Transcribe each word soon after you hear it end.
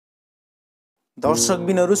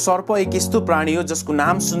दर्शकबिनहरु सर्प एक यस्तो प्राणी हो जसको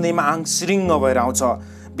नाम सुन्दैमा आङ सिरिङ्ग भएर आउँछ।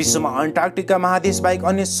 विश्वमा अन्टार्क्टिका महादेश बाहेक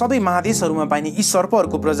अन्य सबै महादेशहरूमा पाइने यी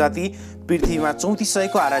सर्पहरूको प्रजाति पृथ्वीमा 3400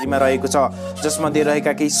 को हाराहारीमा रहेको छ, जसमध्ये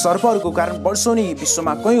रहेका केही सर्पहरूको कारण वर्षौनी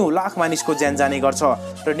विश्वमा कयौं लाख मानिसको ज्यान जाने गर्छ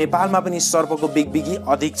र नेपालमा पनि सर्पको बिगबिगी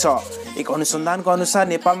अधिक छ। एक अनुसन्धानको अनुसार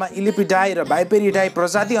नेपालमा इलिपिडाई र भाइपेरिडाई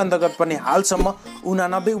प्रजाति अन्तर्गत पर्ने हालसम्म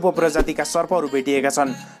 89 उपप्रजातिका सर्पहरू भेटिएका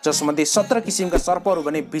छन्, जसमध्ये 17 किसिमका सर्पहरू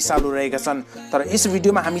भने विषालु रहेका छन्। तर यस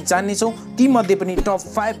भिडियोमा हामी जान्नेछौँ ती मध्ये पनि top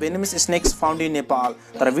 5 venomous snakes found in Nepal.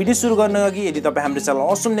 तर भिडियो सुरु गर्न अघि यदि तपाईं हाम्रो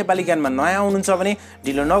च्यानल असम नेपाली ज्ञानमा नयाँ हुनुहुन्छ भने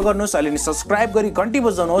ढिलो नगर्नुहोस्, अहिले नै सब्स्क्राइब गरी घण्टी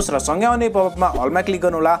बजाउनुहोस् र सँगै आउने पपअपमा हलमा क्लिक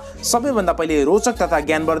गर्नुहोला सबैभन्दा पहिले रोचक तथा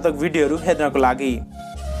ज्ञानवर्धक भिडियोहरू हेर्नको लागि।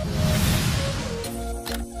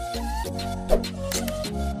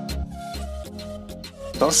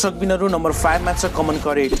 दर्शकबिनहरु नम्बर 5 मा छ कमन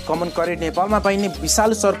करेट। कमन करेट नेपालमा पाइने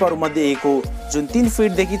विषालु सर्पहरू मध्ये एक हो, जुन 3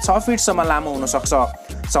 फिटदेखि 6 फिटसम्म लामो हुन सक्छ।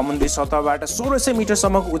 समुद्री सतहबाट 1600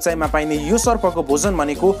 मिटरसम्मको उचाइमा पाइने यो सर्पको भोजन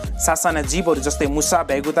भनेको सासाना जीवहरू जस्तै मुसा,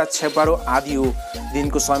 भ्यागुता, छेपारो आदि हो।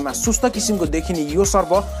 दिनको समयमा सुस्त किसिमको देखिने यो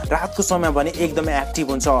सर्प रातको समयमा भने एकदमै एक्टिभ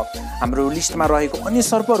हुन्छ। हाम्रो लिस्टमा रहेको अन्य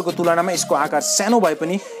सर्पहरूको तुलनामा यसको आकार सानो भए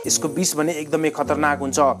पनि यसको विष भने एकदमै खतरनाक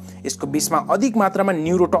हुन्छ। यसको विषमा अधिक मात्रामा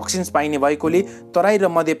न्युरोटोक्सिन्स पाइने भएकोले तराई र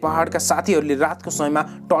मध्य पहाडका साथीहरूले रातको समयमा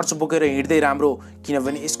टर्च बोकेर हिँड्दै राम्रो,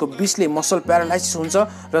 किनभने यसको विषले मसल प्यारालाइसिस हुन्छ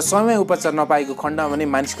र समय उपचार नपाएको खण्डमा भने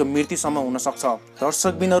मानिसको मृत्युसम्म हुन सक्छ।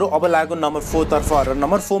 दर्शकबिनहरु अब लाग्यो नम्बर 4 तर्फ र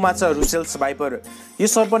नम्बर 4 मा छ रुसेल्स भाइपर। यो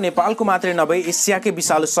सर्प नेपालको मात्रै नभई एसियाकै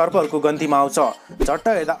विषालु सर्पहरूको गन्तीमा आउँछ। झट्ट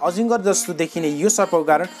हेर्दा अजिङ्गर जस्तो देखिने यो सर्पको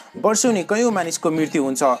कारण वर्षौनी कयौं मानिसको मृत्यु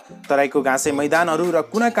हुन्छ। तराईको घाँसे मैदानहरू र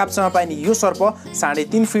कुना काप्चामा पाइने यो सर्प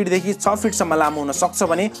 3.5 फिटदेखि 6 फिटसम्म लामो हुन सक्छ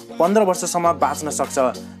भने 15 वर्षसम्म बाँच्न सक्छ।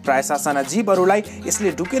 प्राय सासाना जीवहरूलाई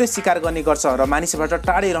यसले ढुकेर शिकार गर्ने गर्छ र मानिसबाट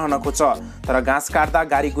टाढै रहन खोज्छ। तर घाँस काट्दा,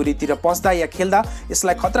 गाडीगुडीतिर पस्दा या खेल्दा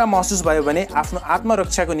यसलाई खतरा महसुस भयो भने आफ्नो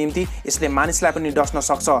आत्मरक्षाको निम्ति यसले मानिसलाई पनि डस्न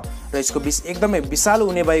सक्छ र यसको विष एकदमै विषालु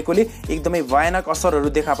हुने भएकोले एकदमै भयानक असरहरू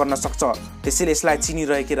देखा पर्न सक्छ। त्यसैले यसलाई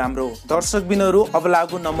चिनिरहेकै राम्रो। दर्शकबिनहरु अब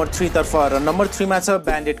लागु नम्बर 3 तर्फ र नम्बर 3 मा छ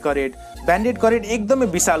ब्यान्डेड करेट। ब्यान्डेड करेट एकदमै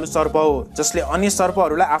विषालु सर्प हो जसले अन्य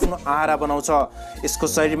सर्पहरूलाई आफ्नो आहारा बनाउँछ। यसको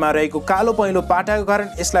शरीरमा रहेको कालो पहेँलो पाटाको कारण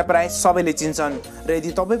यसलाई प्राय सबैले चिन्छन् र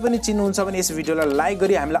यदि तपाईँ पनि चिन्नुहुन्छ भने यस भिडियोलाई लाइक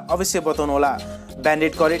गरी हामीलाई अवश्य बताउनु होला।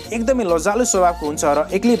 ब्यान्डेड करेट एकदमै लजालु स्वभावको हुन्छ र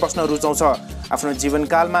एक्लै बस्न रुचाउँछ। आफ्नो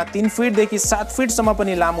जीवनकालमा 3 फिटदेखि 7 फिटसम्म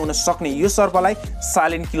पनि लामो हुन सक्ने यो सर्पलाई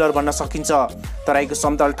साइलेन्ट किलर भन्न सकिन्छ। तराईको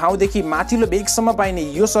समतल ठाउँदेखि माथिल्लो भेगसम्म पाइने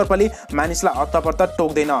यो सर्पले मानिसलाई हत्तपत्त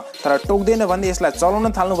टोक्दैन, तर टोक्दैन भन्दै यसलाई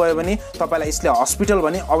चलाउन थाल्नुभयो भने तपाईलाई यसले हस्पिटल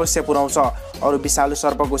भने अवश्य पुर्याउँछ। अरू विषालु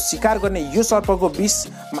सर्पको शिकार गर्ने यो सर्पको विष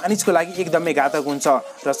मानिसको लागि एकदमै घातक हुन्छ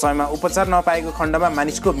र समयमा उपचार नपाएको खण्डमा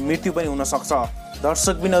मानिसको मृत्यु पनि हुन सक्छ।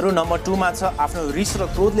 दर्शकबिनहरु नम्बर 2 मा छ आफ्नो रिस र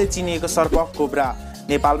क्रोधले चिनिएको सर्प कोब्रा।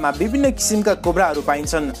 नेपालमा विभिन्न किसिमका कोब्राहरू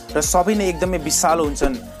पाइन्छन् र सबै नै एकदमै विषालु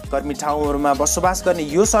हुन्छन्। गर्मी ठाउँहरूमा बसोबास गर्ने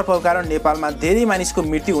यो सर्पको कारण नेपालमा धेरै मानिसको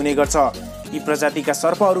मृत्यु हुने गर्छ। यी प्रजातिका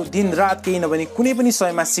सर्पहरू दिन रात केही नभने कुनै पनि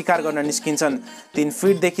समयमा शिकार गर्न निस्किन्छन्। 3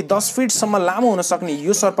 फिटदेखि 10 फिटसम्म लामो हुन सक्ने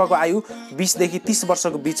यो सर्पको आयु 20 देखि 30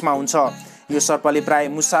 वर्षको बीचमा हुन्छ। यो सर्पले प्राय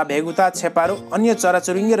मुसा, भ्यागुता, छेपारो, अन्य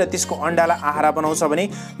चराचुरुङ्गी र त्यसको अण्डालाई आहारा बनाउँछ भने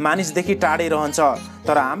मानिसदेखि टाढै रहन्छ।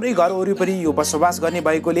 तर हाम्रै घर वरिपरि यो बसोबास गर्ने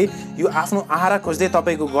भएकोले यो आफ्नो आहारा खोज्दै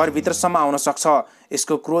तपाईँको घरभित्रसम्म आउन सक्छ।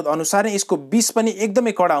 यसको क्रोध अनुसार नै यसको विष पनि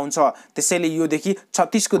एकदमै कडा हुन्छ, त्यसैले योदेखि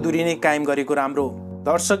 36 को दूरी नै कायम गरेको राम्रो।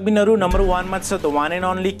 दर्शकबिनहरु नम्बर 1 मा छ the one and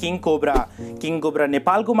only king cobra. King cobra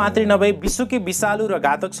नेपालको मात्रै नभई विश्वकै विषालु र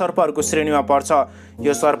घातक सर्पहरूको श्रेणीमा पर्छ।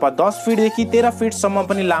 यो सर्प 10 फिटदेखि 13 फिटसम्म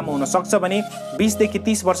पनि लामो हुन सक्छ भने 20 देखि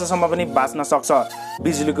 30 वर्षसम्म पनि बाँच्न सक्छ।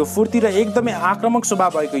 बिजुलीको फुर्ती र एकदमै आक्रामक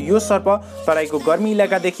स्वभाव भएको यो सर्प तराईको गर्मी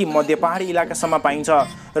इलाकादेखि मध्य पहाडी इलाकासम्म पाइन्छ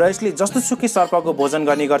र यसले जस्तोसुकै सर्पको भोजन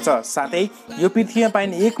गर्ने गर्छ। साथै यो पृथ्वीमा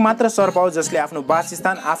पाइने एकमात्र सर्प हो जसले आफ्नो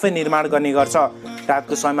वासस्थान आफै निर्माण गर्ने गर्छ।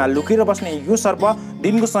 रातको समयमा लुकेर बस्ने यो सर्प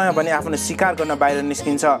दिनको समय भने आफ्नो शिकार गर्न बाहिर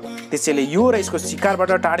निस्किन्छ। त्यसैले यो र यसको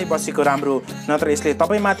शिकारबाट टाढै बसेको राम्रो, नत्र यसले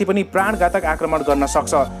तपाईँमाथि पनि प्राणघातक आक्रमण गर्न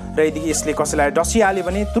सक्छ र यदि यसले कसैलाई डसिहाल्यो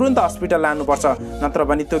भने तुरुन्त हस्पिटल लानुपर्छ, नत्र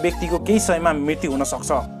भने त्यो व्यक्तिको केही समयमा मृत्यु हुन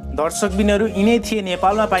सक्छ। दर्शकबिनहरु यिनै थिए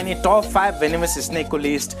नेपालमा पाइने टप 5 venomous snake को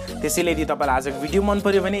लिस्ट। त्यसैले यदि तपाईलाई आजको भिडियो मन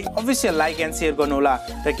पर्यो भने अवश्य लाइक एन्ड शेयर गर्नुहोला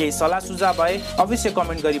र केही सल्लाह सुझाव भए अवश्य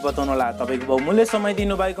कमेन्ट गरी बताउनुहोला। तपाईको बहुमूल्य समय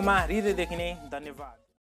दिनुभएकोमा हृदयदेखि नै धन्यवाद।